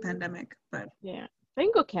 after the pandemic. But yeah. They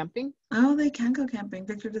can go camping. Oh, they can go camping.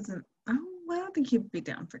 Victor doesn't. Oh, well, I don't think he'd be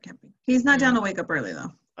down for camping. He's not down to wake up early,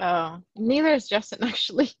 though. Oh, neither is Justin,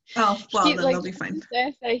 actually. Oh, well, then they'll be fine. He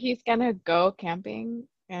says that he's going to go camping.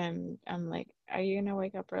 And I'm like, are you going to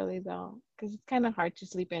wake up early, though? Because it's kind of hard to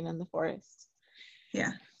sleep in the forest.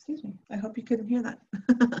 Yeah. Excuse me. I hope you couldn't hear that.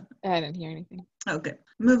 I didn't hear anything. Oh, good.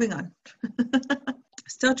 Moving on.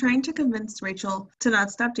 Still trying to convince Rachel to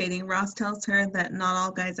not stop dating, Ross tells her that not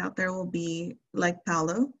all guys out there will be like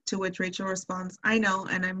Paolo, to which Rachel responds, I know,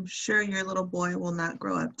 and I'm sure your little boy will not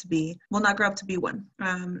grow up to be one,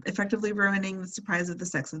 effectively ruining the surprise of the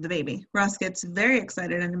sex of the baby. Ross gets very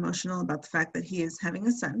excited and emotional about the fact that he is having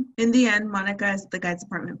a son. In the end, Monica is at the guy's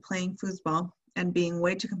apartment playing foosball and being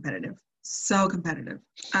way too competitive. So competitive.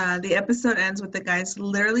 The episode ends with the guys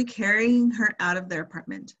literally carrying her out of their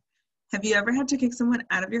apartment. Have you ever had to kick someone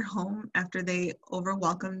out of your home after they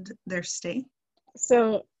overwelcomed their stay?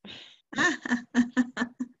 So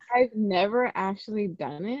I've never actually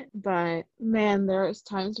done it, but man, there's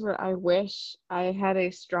times where I wish I had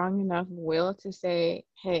a strong enough will to say,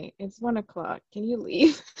 hey, it's 1:00. Can you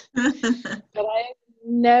leave? But I've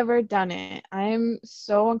never done it. I'm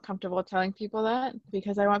so uncomfortable telling people that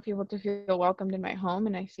because I want people to feel welcomed in my home.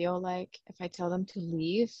 And I feel like if I tell them to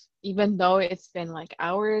leave, even though it's been like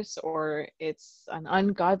hours or it's an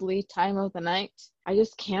ungodly time of the night, I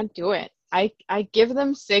just can't do it. I give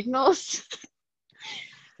them signals.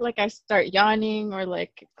 Like I start yawning or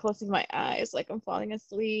like closing my eyes like I'm falling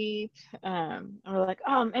asleep, or like,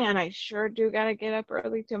 oh man, I sure do gotta get up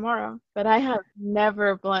early tomorrow. But I have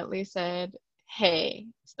never bluntly said, hey,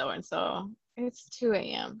 so-and-so, it's 2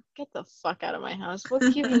 a.m. Get the fuck out of my house.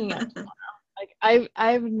 We'll keep hanging out tomorrow. Like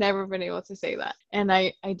I've never been able to say that. And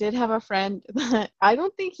I did have a friend that I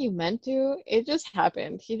don't think he meant to. It just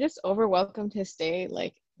happened. He just overwelcomed his stay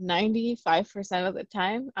like 95% of the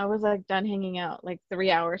time. I was like done hanging out like 3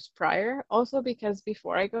 hours prior. Also because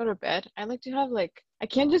before I go to bed, I like to have like, I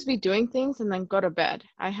can't just be doing things and then go to bed.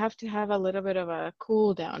 I have to have a little bit of a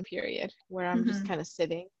cool down period where I'm just kind of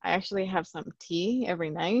sitting. I actually have some tea every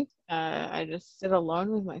night. I just sit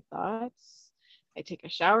alone with my thoughts. I take a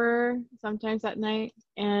shower sometimes at night.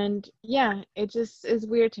 And yeah, it just is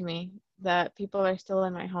weird to me that people are still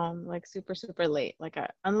in my home like super, super late. Like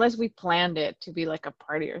unless we planned it to be like a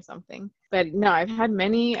party or something. But no, I've had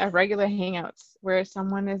many regular hangouts where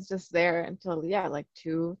someone is just there until, like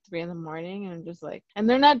 2, 3 in the morning. And I'm just like, and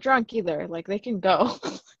they're not drunk either. Like they can go.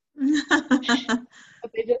 But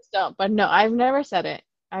they just don't. But no, I've never said it.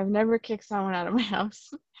 I've never kicked someone out of my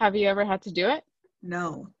house. Have you ever had to do it?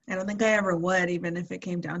 No, I don't think I ever would, even if it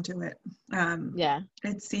came down to it. Yeah.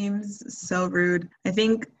 It seems so rude. I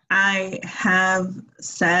think I have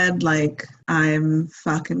said, like, I'm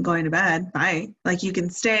fucking going to bed. Bye. Like, you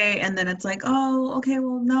can stay. And then it's like, oh, okay,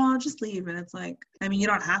 well, no, I'll just leave. And it's like, I mean, you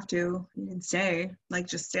don't have to. You can stay. Like,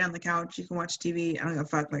 just stay on the couch. You can watch TV. I don't give a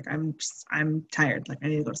fuck. Like, I'm tired. Like, I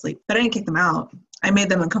need to go to sleep. But I didn't kick them out. I made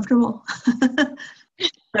them uncomfortable.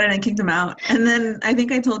 But I didn't kick them out. And then I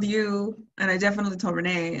think I told you, and I definitely told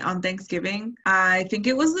Renee on Thanksgiving, I think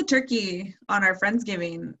it was the turkey on our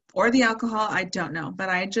Friendsgiving or the alcohol. I don't know. But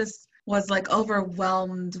I just was like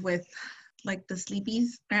overwhelmed with like the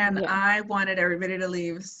sleepies. And I wanted everybody to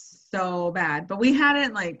leave so bad. But we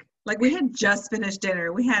hadn't like we had just finished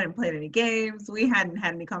dinner. We hadn't played any games. We hadn't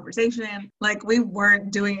had any conversation. Like we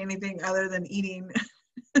weren't doing anything other than eating.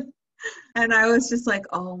 And I was just like,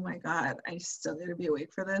 oh my God, I still need to be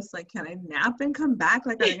awake for this. Like, can I nap and come back?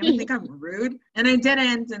 Like, are they going to think I'm rude? And I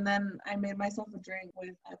didn't. And then I made myself a drink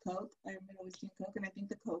with a Coke. I've been always doing Coke. And I think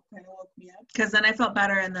the Coke kind of woke me up. Because then I felt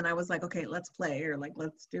better. And then I was like, okay, let's play or like,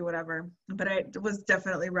 let's do whatever. But it was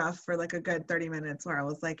definitely rough for like a good 30 minutes where I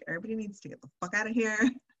was like, everybody needs to get the fuck out of here.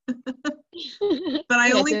 But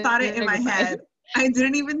I only thought it in my head. I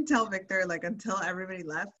didn't even tell Victor like until everybody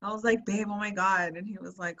left. I was like, babe, oh my God. And he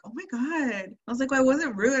was like, oh my God. I was like, well, I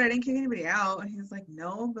wasn't rude. I didn't kick anybody out. And he was like,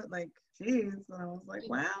 no, but like, geez. And I was like,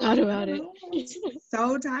 wow. Thought about it.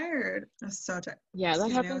 So tired. I was so tired. Yeah, that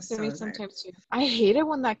Excuse me, I happens was to so me tired. sometimes too. I hate it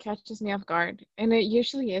when that catches me off guard. And it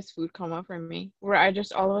usually is food coma for me, where I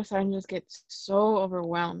just all of a sudden just get so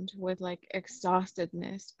overwhelmed with like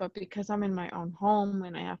exhaustedness. But because I'm in my own home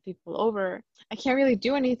and I have people over, I can't really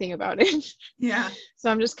do anything about it. Yeah.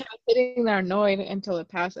 So I'm just kind of sitting there annoyed until it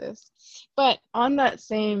passes. But on that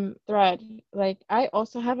same thread, like I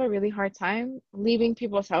also have a really hard time leaving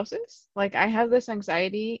people's houses. Like I have this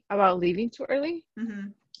anxiety about leaving too early. Mm-hmm.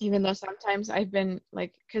 Even though sometimes I've been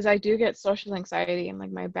like, because I do get social anxiety and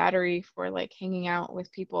like my battery for like hanging out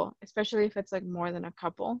with people, especially if it's like more than a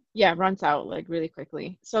couple, runs out like really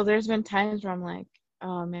quickly. So there's been times where I'm like,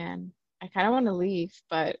 oh man, I kind of want to leave,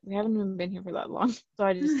 but we haven't even been here for that long. So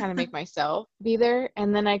I just kind of make myself be there.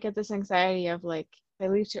 And then I get this anxiety of like, if I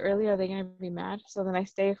leave too early, are they going to be mad? So then I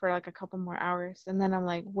stay for like a couple more hours. And then I'm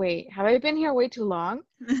like, wait, have I been here way too long?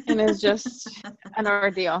 And it's just an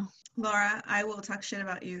ordeal. Laura, I will talk shit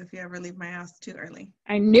about you if you ever leave my house too early.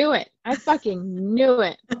 I knew it. I fucking knew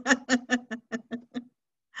it.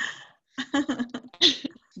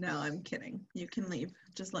 No, I'm kidding. You can leave.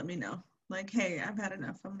 Just let me know. Like, hey, I've had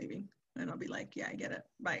enough. I'm leaving. And I'll be like, yeah, I get it.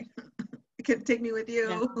 Bye. You can take me with you.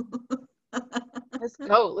 Yeah.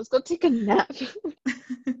 Let's go take a nap.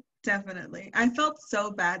 Definitely. I felt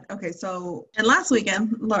so bad. Okay, so and last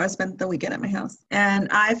weekend, Laura spent the weekend at my house and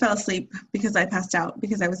I fell asleep because I passed out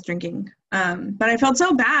because I was drinking. But I felt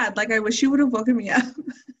so bad. Like I wish you would have woken me up.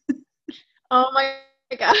 Oh my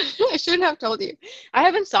God. I shouldn't have told you. I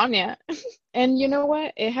have insomnia. And you know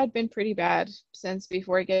what? It had been pretty bad since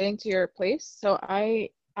before getting to your place. So I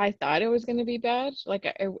thought it was going to be bad. Like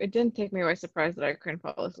it didn't take me by surprise that I couldn't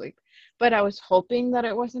fall asleep. But I was hoping that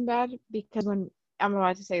it wasn't bad because I'm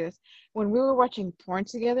about to say this. When we were watching porn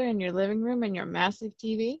together in your living room and your massive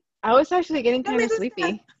TV, I was actually getting kind of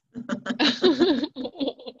sleepy.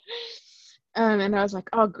 And I was like,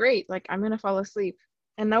 oh, great. Like, I'm going to fall asleep.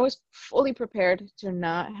 And I was fully prepared to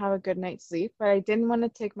not have a good night's sleep, but I didn't want to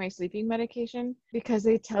take my sleeping medication because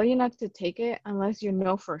they tell you not to take it unless you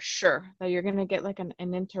know for sure that you're going to get like an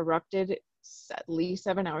uninterrupted at least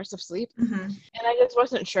 7 hours of sleep. Mm-hmm. And I just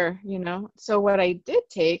wasn't sure, So what I did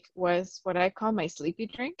take was what I call my sleepy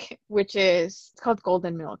drink, which is, it's called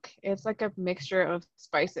Golden Milk. It's like a mixture of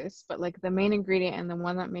spices, but like the main ingredient and the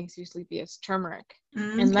one that makes you sleepy is turmeric.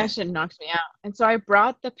 Mm-hmm. And that shit knocks me out. And so I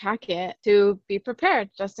brought the packet to be prepared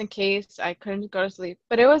just in case I couldn't go to sleep.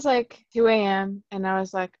 But it was like 2 a.m. and I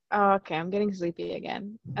was like, oh, okay, I'm getting sleepy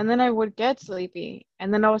again. And then I would get sleepy.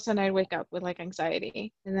 And then all of a sudden I'd wake up with like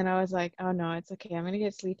anxiety. And then I was like, oh no, it's okay. I'm going to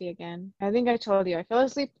get sleepy again. I think I told you I fell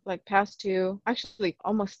asleep like past 2, actually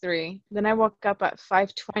almost 3. Then I woke up at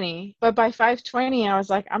 5:20. But by 5:20, I was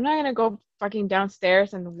like, I'm not going to go fucking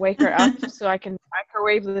downstairs and wake her up so I can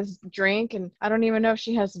microwave this drink, and I don't even know if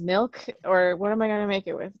she has milk or what am I gonna make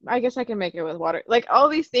it with. I guess I can make it with water. Like all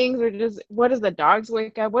these things are just, what does the dogs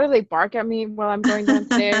wake up? What do they bark at me while I'm going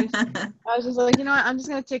downstairs? I was just like, you know what, I'm just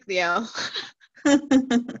gonna take the L.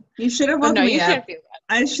 You should have woken me up. Shouldn't feel bad.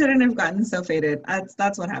 I shouldn't have gotten so faded.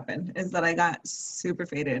 That's what happened, is that I got super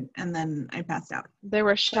faded and then I passed out. There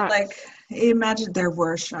were shots. Like, imagine there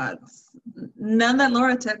were shots. None that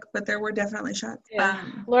Laura took, but there were definitely shots. Yeah.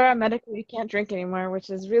 Laura medically can't drink anymore, which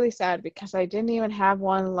is really sad because I didn't even have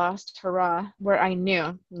one last hurrah where I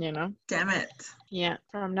knew, Damn it. Yeah.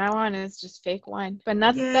 From now on, it's just fake wine. But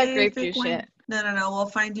not Yay, that grape fake juice wine. shit. No. We'll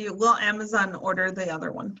find you. We'll Amazon order the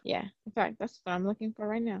other one. Yeah. In fact, that's what I'm looking for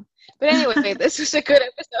right now. But anyway, this was a good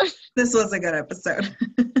episode. This was a good episode.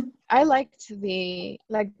 I liked the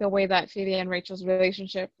way that Phoebe and Rachel's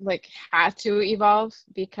relationship had to evolve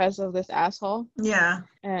because of this asshole. Yeah.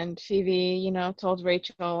 And Phoebe, told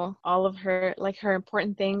Rachel all of her her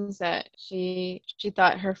important things that she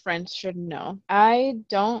thought her friends should know. I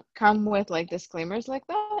don't come with disclaimers like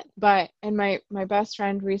that, but my best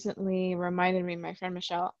friend recently reminded me, my friend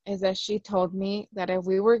Michelle, is that she told me that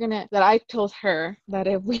I told her that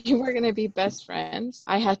if we were gonna be best friends,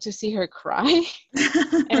 I had to see her cry.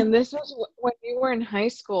 And this was when we were in high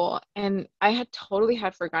school, and I had totally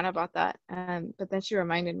had forgotten about that. But then she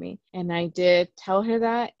reminded me, and I did tell her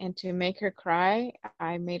that. And to make her cry,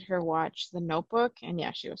 I made her watch The Notebook, and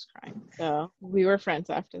yeah, she was crying. So we were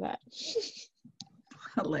friends after that.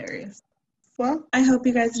 Hilarious. Well, I hope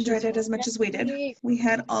you guys enjoyed She's it as much as we did. sweet. We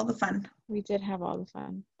had all the fun. We did have all the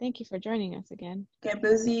fun. Thank you for joining us again. Get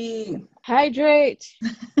boozy. Hydrate.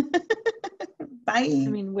 Bye. I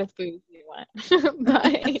mean, with booze, you want.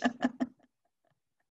 Bye.